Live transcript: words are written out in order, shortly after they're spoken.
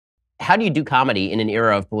how do you do comedy in an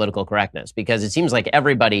era of political correctness? Because it seems like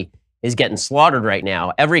everybody is getting slaughtered right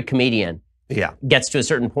now. Every comedian gets to a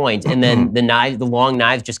certain point, and then the long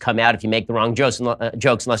knives just come out if you make the wrong jokes,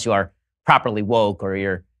 unless you are properly woke or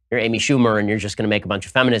you're Amy Schumer and you're just going to make a bunch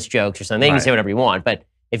of feminist jokes or something. You can say whatever you want. But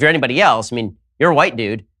if you're anybody else, I mean, you're a white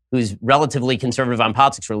dude who's relatively conservative on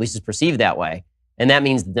politics, or at least is perceived that way. And that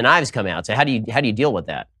means that the knives come out. So how do you deal with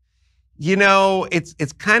that? You know, it's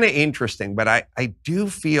kind of interesting, but I do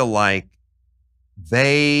feel like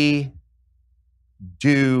they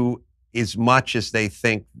do as much as they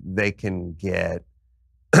think they can get.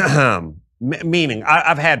 Meaning,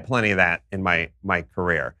 I've had plenty of that in my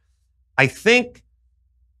career. I think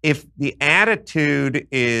if the attitude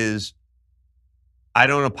is, I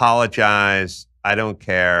don't apologize, I don't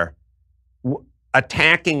care,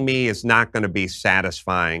 attacking me is not going to be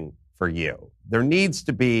satisfying for you. There needs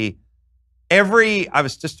to be I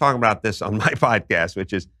was just talking about this on my podcast,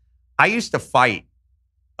 which is, I used to fight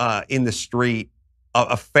in the street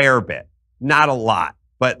a fair bit, not a lot,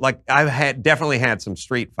 but like I've definitely had some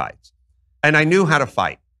street fights, and I knew how to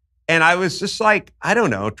fight. And I was just like, I don't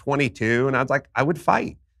know, 22, and I was like, I would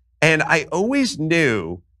fight. And I always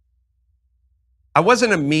knew I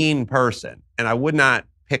wasn't a mean person, and I would not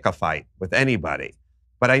pick a fight with anybody.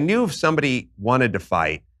 But I knew if somebody wanted to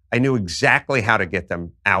fight, I knew exactly how to get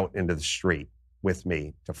them out into the street with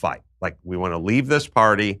me to fight. Like, we want to leave this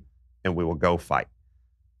party and we will go fight.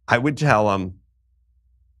 I would tell them,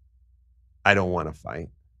 I don't want to fight.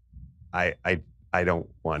 I don't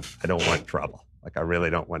want trouble. Like, I really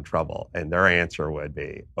don't want trouble. And their answer would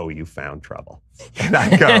be, oh, you found trouble. And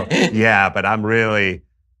I go, yeah, but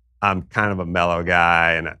I'm kind of a mellow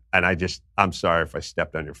guy, and I'm sorry if I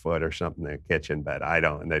stepped on your foot or something in the kitchen, but I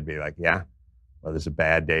don't. And they'd be like, yeah, well, this is a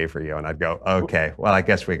bad day for you. And I'd go, okay, well, I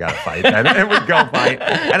guess we got to fight then. And we'd go fight,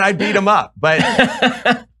 and I'd beat them up.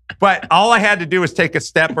 But all I had to do was take a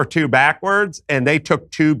step or two backwards, and they took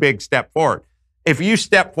 2 big steps forward. If you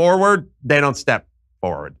step forward, they don't step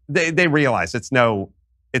forward. They realize it's no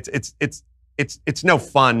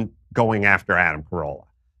fun going after Adam Carolla.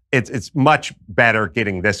 It's much better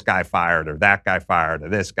getting this guy fired or that guy fired or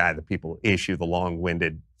this guy. The people issue the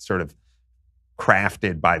long-winded, sort of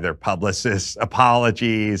crafted by their publicists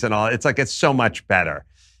apologies and all. It's like, it's so much better.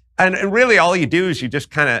 And really all you do is you just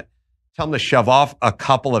kind of tell them to shove off a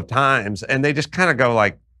couple of times, and they just kind of go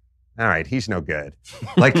like, all right, he's no good.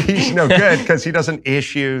 Like, he's no good because he doesn't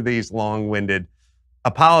issue these long-winded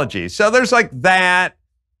apologies. So there's like that.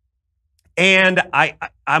 And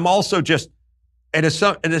I'm also just, at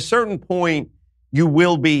a certain point, you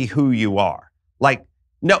will be who you are. Like,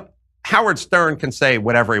 no, Howard Stern can say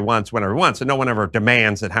whatever he wants, whenever he wants, and no one ever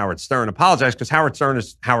demands that Howard Stern apologize because Howard Stern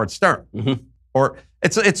is Howard Stern. Mm-hmm. Or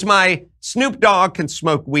it's my Snoop Dogg can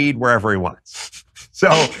smoke weed wherever he wants. So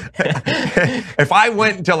if I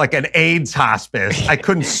went into like an AIDS hospice, I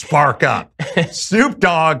couldn't spark up. Snoop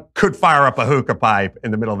Dogg could fire up a hookah pipe in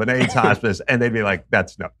the middle of an AIDS hospice, and they'd be like,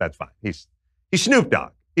 that's fine. He's Snoop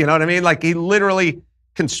Dogg. You know what I mean? Like, he literally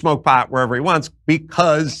can smoke pot wherever he wants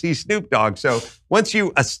because he's Snoop Dogg. So once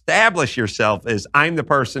you establish yourself as, I'm the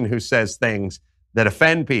person who says things that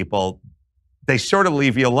offend people, they sort of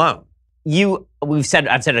leave you alone. I've said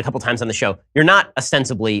it a couple times on the show, you're not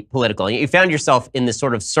ostensibly political. You found yourself in this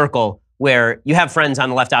sort of circle where you have friends on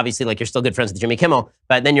the left, obviously, like you're still good friends with Jimmy Kimmel,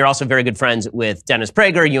 but then you're also very good friends with Dennis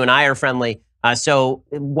Prager. You and I are friendly. So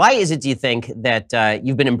why is it, do you think, that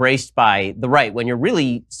you've been embraced by the right when you're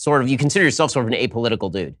really you consider yourself sort of an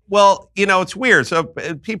apolitical dude? Well, it's weird. So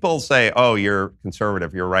people say, oh, you're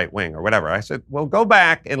conservative, you're right wing or whatever. I said, well, go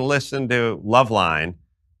back and listen to Loveline,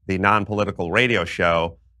 the non-political radio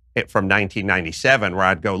show from 1997, where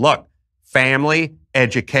I'd go, look, family,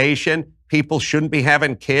 education, people shouldn't be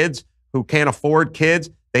having kids who can't afford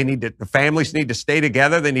kids. The families need to stay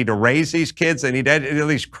together. They need to raise these kids. They need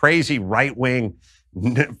these crazy right-wing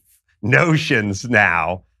notions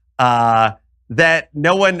now that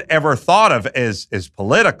no one ever thought of as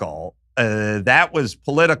political. That was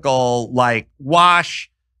political, like, wash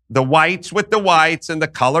the whites with the whites and the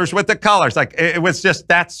colors with the colors. Like, it was just,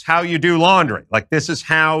 that's how you do laundry. Like, this is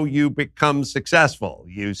how you become successful.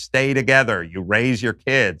 You stay together. You raise your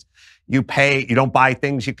kids. You don't buy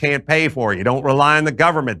things you can't pay for. You don't rely on the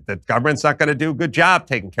government. The government's not going to do a good job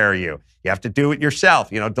taking care of you. You have to do it yourself.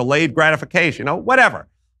 Delayed gratification, whatever.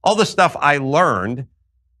 All the stuff I learned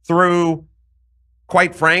through,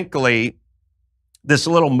 quite frankly, this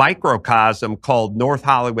little microcosm called North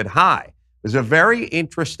Hollywood High. It was a very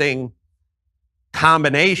interesting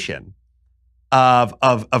combination of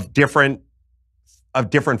different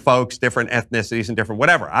folks, different ethnicities, and different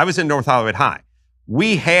whatever. I was in North Hollywood High.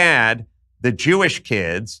 We had the Jewish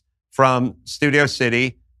kids from Studio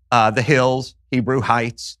City, the Hills, Hebrew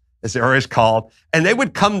Heights, as they're always called, and they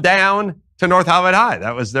would come down to North Hollywood High.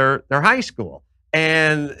 That was their high school.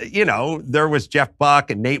 And, you know, there was Jeff Buck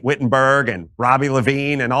and Nate Wittenberg and Robbie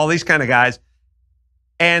Levine and all these kind of guys.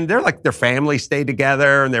 And they're like, their family stayed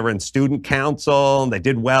together and they were in student council and they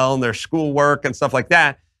did well in their schoolwork and stuff like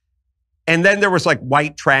that. And then there was like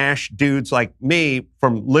white trash dudes like me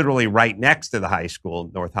from literally right next to the high school,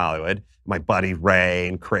 North Hollywood, my buddy Ray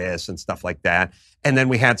and Chris and stuff like that. And then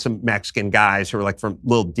we had some Mexican guys who were like from a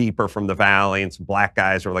little deeper from the valley and some black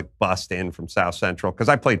guys who were like bust in from South Central because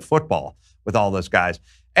I played football with all those guys.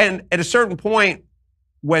 And at a certain point,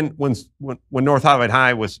 when North Hollywood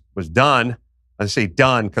High was done, I say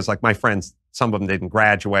done because like my friends, some of them didn't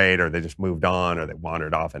graduate or they just moved on or they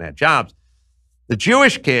wandered off and had jobs. The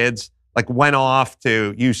Jewish kids like went off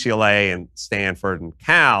to UCLA and Stanford and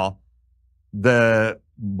Cal. The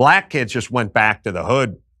black kids just went back to the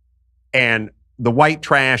hood, and the white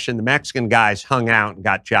trash and the Mexican guys hung out and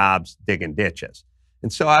got jobs digging ditches.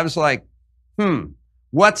 And so I was like,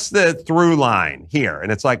 what's the through line here?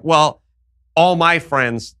 And it's like, well, all my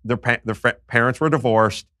friends, their parents were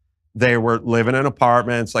divorced. They were living in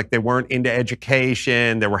apartments. Like they weren't into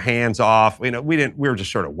education. They were hands off. You know, we were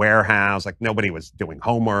just sort of warehouse. Like nobody was doing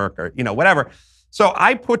homework or, you know, whatever. So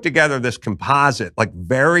I put together this composite, like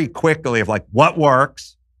very quickly of like what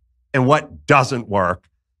works and what doesn't work,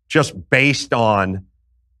 just based on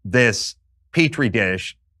this petri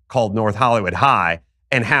dish called North Hollywood High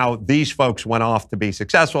and how these folks went off to be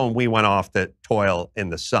successful and we went off to toil in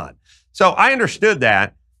the sun. So I understood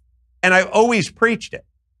that, and I always preached it.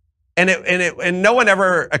 And no one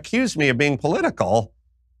ever accused me of being political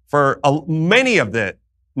for many of the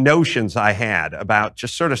notions I had about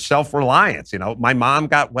just sort of self-reliance. You know, my mom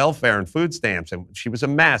got welfare and food stamps, and she was a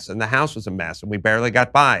mess, and the house was a mess, and we barely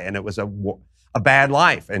got by, and it was a bad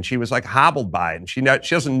life, and she was like hobbled by it, and she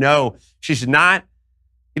doesn't know, she's not,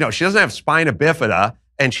 you know, she doesn't have spina bifida,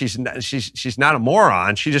 and she's not a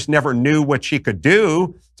moron. She just never knew what she could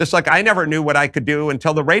do. Just like I never knew what I could do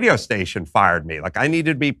until the radio station fired me. Like I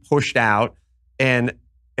needed to be pushed out. And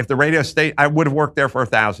if the radio station, I would have worked there for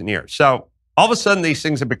 1,000 years. So all of a sudden these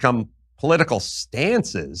things have become political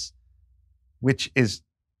stances, which is,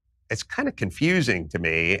 it's kind of confusing to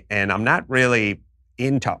me. And I'm not really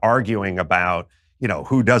into arguing about, you know,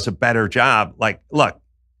 who does a better job. Like, look,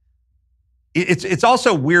 it's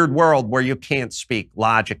also a weird world where you can't speak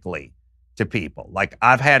logically to people. Like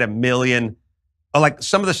I've had like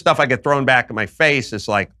some of the stuff I get thrown back in my face is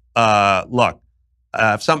like, look,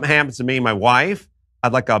 if something happens to me and my wife,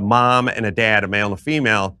 I'd like a mom and a dad, a male and a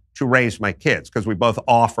female, to raise my kids because we both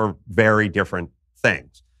offer very different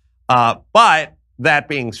things. But that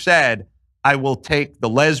being said, I will take the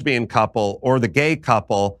lesbian couple or the gay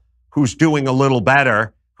couple who's doing a little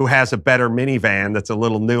better, who has a better minivan that's a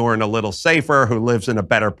little newer and a little safer, who lives in a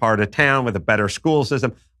better part of town with a better school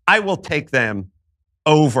system. I will take them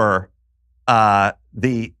over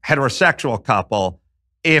the heterosexual couple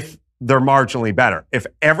if they're marginally better. If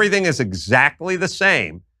everything is exactly the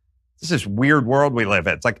same, this is this weird world we live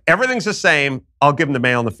in. It's like everything's the same. I'll give them the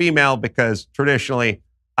male and the female because traditionally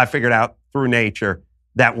I figured out through nature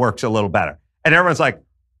that works a little better. And everyone's like,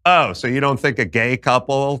 oh, so you don't think a gay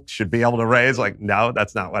couple should be able to raise? Like, no,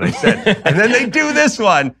 that's not what I said. And then they do this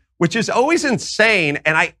one, which is always insane.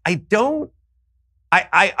 And I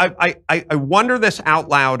wonder this out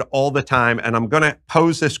loud all the time. And I'm going to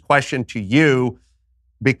pose this question to you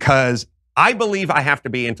because I believe I have to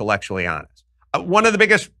be intellectually honest. One of the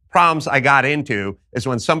biggest problems I got into is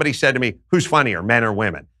when somebody said to me, who's funnier, men or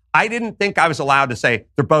women? I didn't think I was allowed to say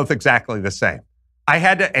they're both exactly the same. I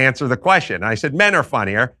had to answer the question. I said, men are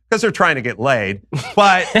funnier because they're trying to get laid,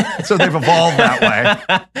 but so they've evolved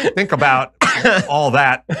that way. Think about all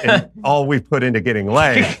that and all we've put into getting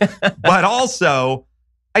laid. But also,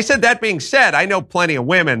 I said, that being said, I know plenty of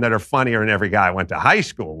women that are funnier than every guy I went to high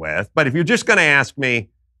school with. But if you're just going to ask me,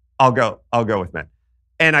 I'll go with men.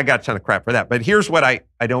 And I got a ton of crap for that. But here's what I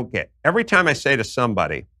don't get. Every time I say to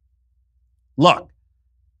somebody, look,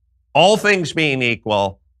 all things being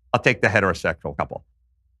equal, I'll take the heterosexual couple.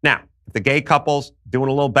 Now, if the gay couple's doing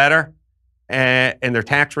a little better in their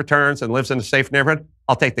tax returns and lives in a safe neighborhood,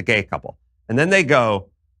 I'll take the gay couple. And then they go,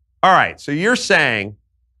 all right, so you're saying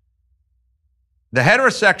the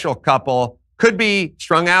heterosexual couple could be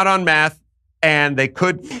strung out on meth and they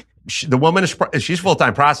could, the woman is, she's a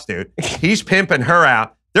full-time prostitute. He's pimping her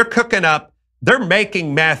out. They're cooking up, they're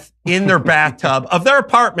making meth in their bathtub of their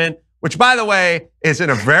apartment, which, by the way, is in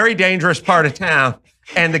a very dangerous part of town.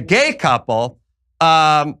 And the gay couple,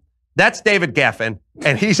 that's David Geffen,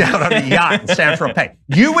 and he's out on a yacht in San Tropez.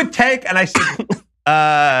 You would take, and I said,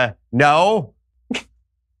 No.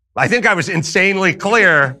 I think I was insanely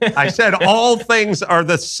clear. I said all things are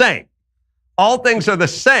the same. All things are the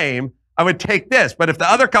same. I would take this. But if the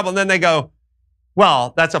other couple, and then they go,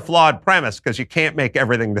 well, that's a flawed premise because you can't make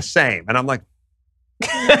everything the same. And I'm like,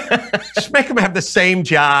 just make them have the same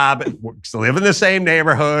job, live in the same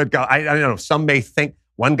neighborhood. I don't know. Some may think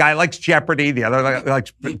one guy likes Jeopardy, the other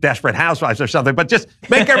likes Desperate Housewives or something, but just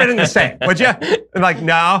make everything the same, would you? And like,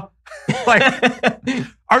 no. Like,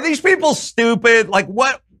 are these people stupid? Like,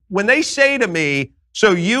 what? When they say to me,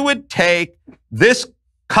 so you would take this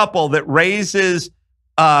couple that raises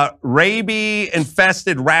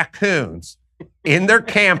rabies-infested raccoons in their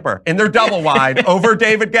camper, in their double wide, over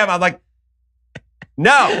David Geffen? I'm like,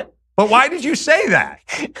 no. But why did you say that?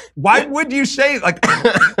 Why would you say, like,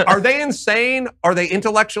 are they insane? Are they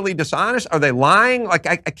intellectually dishonest? Are they lying? Like,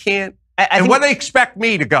 I can't. And what do they expect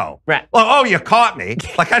me to go? Right. Well, oh, you caught me.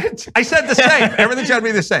 Like, I said the same. Everything's got to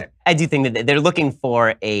be the same. I do think that they're looking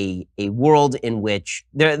for a world in which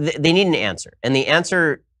they need an answer. And the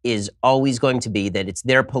answer is always going to be that it's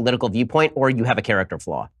their political viewpoint or you have a character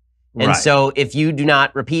flaw. And so if you do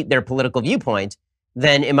not repeat their political viewpoint,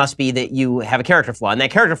 then it must be that you have a character flaw. And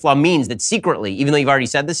that character flaw means that secretly, even though you've already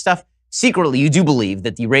said this stuff, secretly you do believe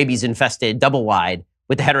that the rabies-infested double wide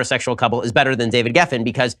with the heterosexual couple is better than David Geffen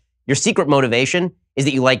because your secret motivation is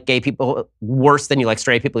that you like gay people worse than you like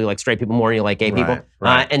straight people. You like straight people more than you like gay people.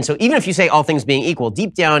 Right. And so even if you say all things being equal,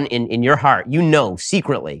 deep down in your heart, you know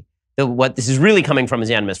secretly that what this is really coming from is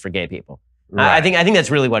animus for gay people. Right. I think that's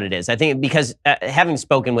really what it is. I think because having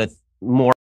spoken with more